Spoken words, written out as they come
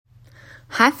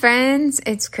Hi friends,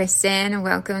 it's Kristen.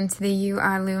 Welcome to the You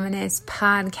Are Luminous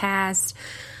podcast.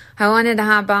 I wanted to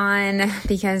hop on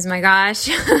because my gosh,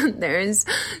 there's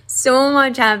so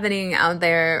much happening out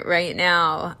there right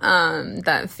now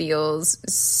that feels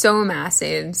so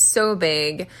massive, so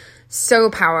big, so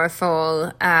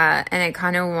powerful, and I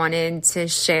kind of wanted to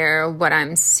share what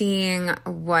I'm seeing,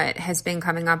 what has been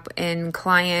coming up in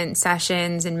client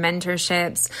sessions and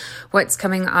mentorships, what's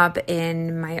coming up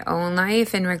in my own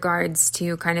life in regards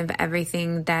to kind of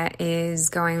everything that is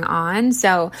going on.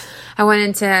 So I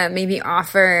wanted to maybe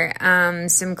offer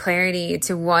some clarity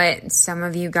to what some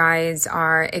of you guys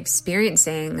are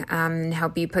experiencing, and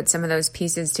help you put some of those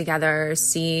pieces together,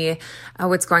 see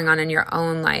what's going on in your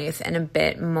own life, and a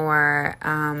bit more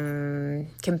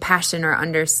compassion or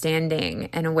understanding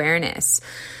and awareness.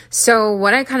 So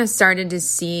what I kind of started to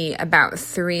see about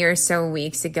 3 or so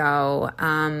weeks ago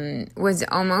was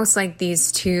almost like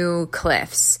these two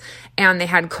cliffs, and they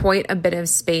had quite a bit of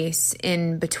space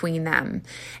in between them.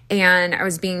 And I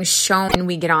was being shown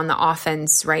we get on the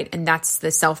offense, right? And that's the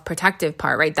self-protective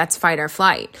part, right? That's fight or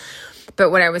flight.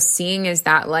 But what I was seeing is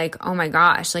that like, oh my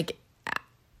gosh, like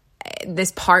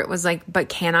this part was like, but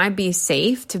can I be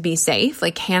safe to be safe?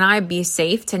 Like, can I be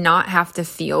safe to not have to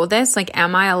feel this? Like,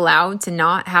 am I allowed to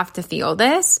not have to feel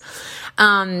this?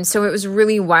 So it was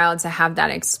really wild to have that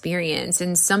experience.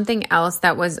 And something else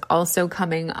that was also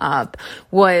coming up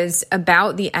was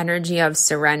about the energy of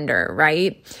surrender,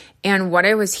 right? And what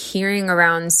I was hearing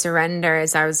around surrender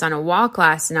as I was on a walk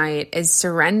last night is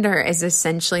surrender is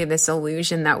essentially this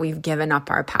illusion that we've given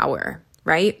up our power,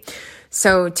 right?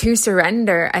 So to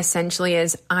surrender essentially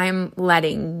is I'm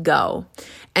letting go.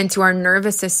 And to our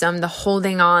nervous system, the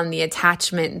holding on, the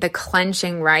attachment, the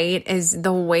clenching, right, is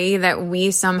the way that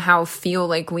we somehow feel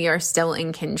like we are still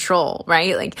in control,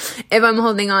 right? Like if I'm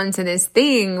holding on to this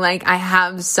thing, like I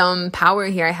have some power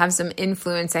here, I have some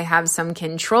influence, I have some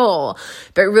control.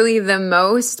 But really the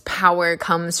most power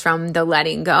comes from the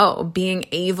letting go, being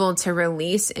able to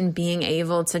release and being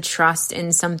able to trust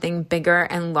in something bigger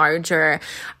and larger.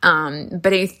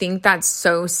 But I think that's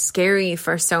so scary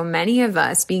for so many of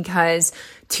us because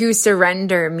to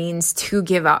surrender means to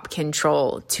give up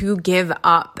control, to give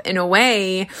up, in a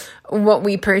way, what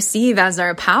we perceive as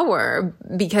our power,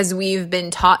 because we've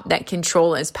been taught that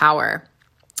control is power,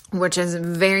 which is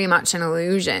very much an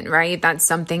illusion, right? That's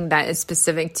something that is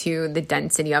specific to the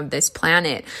density of this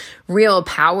planet. Real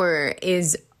power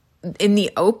is in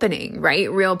the opening,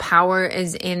 right? Real power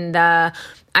is in the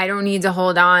I don't need to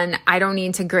hold on. I don't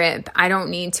need to grip. I don't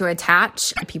need to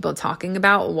attach. People talking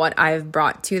about what I've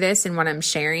brought to this and what I'm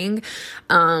sharing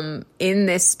in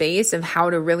this space of how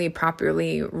to really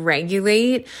properly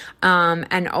regulate,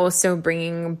 and also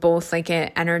bringing both like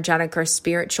an energetic or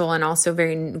spiritual and also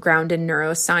very grounded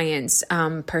neuroscience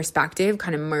perspective,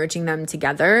 kind of merging them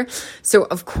together. So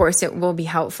of course it will be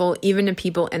helpful even to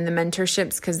people in the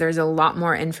mentorships because there's a lot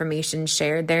more information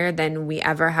shared there than we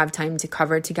ever have time to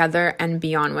cover together and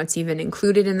beyond what's even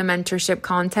included in the mentorship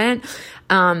content.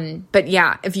 But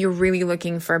yeah, if you're really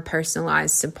looking for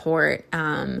personalized support,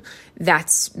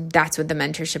 that's what the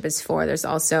mentorship is for. There's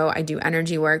also, I do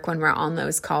energy work when we're on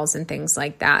those calls and things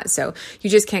like that. So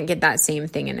you just can't get that same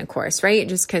thing in a course, right?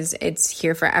 Just because it's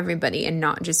here for everybody and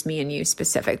not just me and you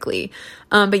specifically.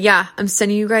 But yeah, I'm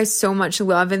sending you guys so much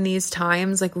love in these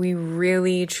times. Like we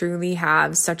really, truly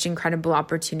have such incredible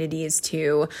opportunities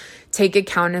to take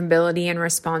accountability and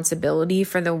responsibility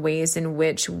for the ways in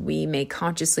which we may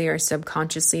consciously or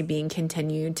subconsciously being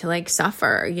continued to like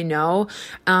suffer, you know,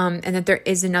 and that there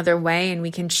is another way and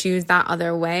we can choose that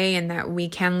other way and that we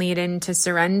can lead into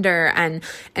surrender and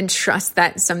trust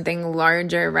that something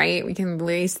larger, right? We can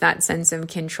release that sense of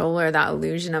control or that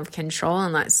illusion of control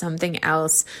and let something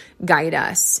else guide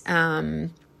us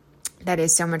that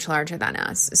is so much larger than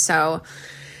us. So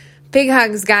big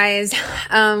hugs, guys.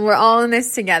 We're all in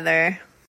this together.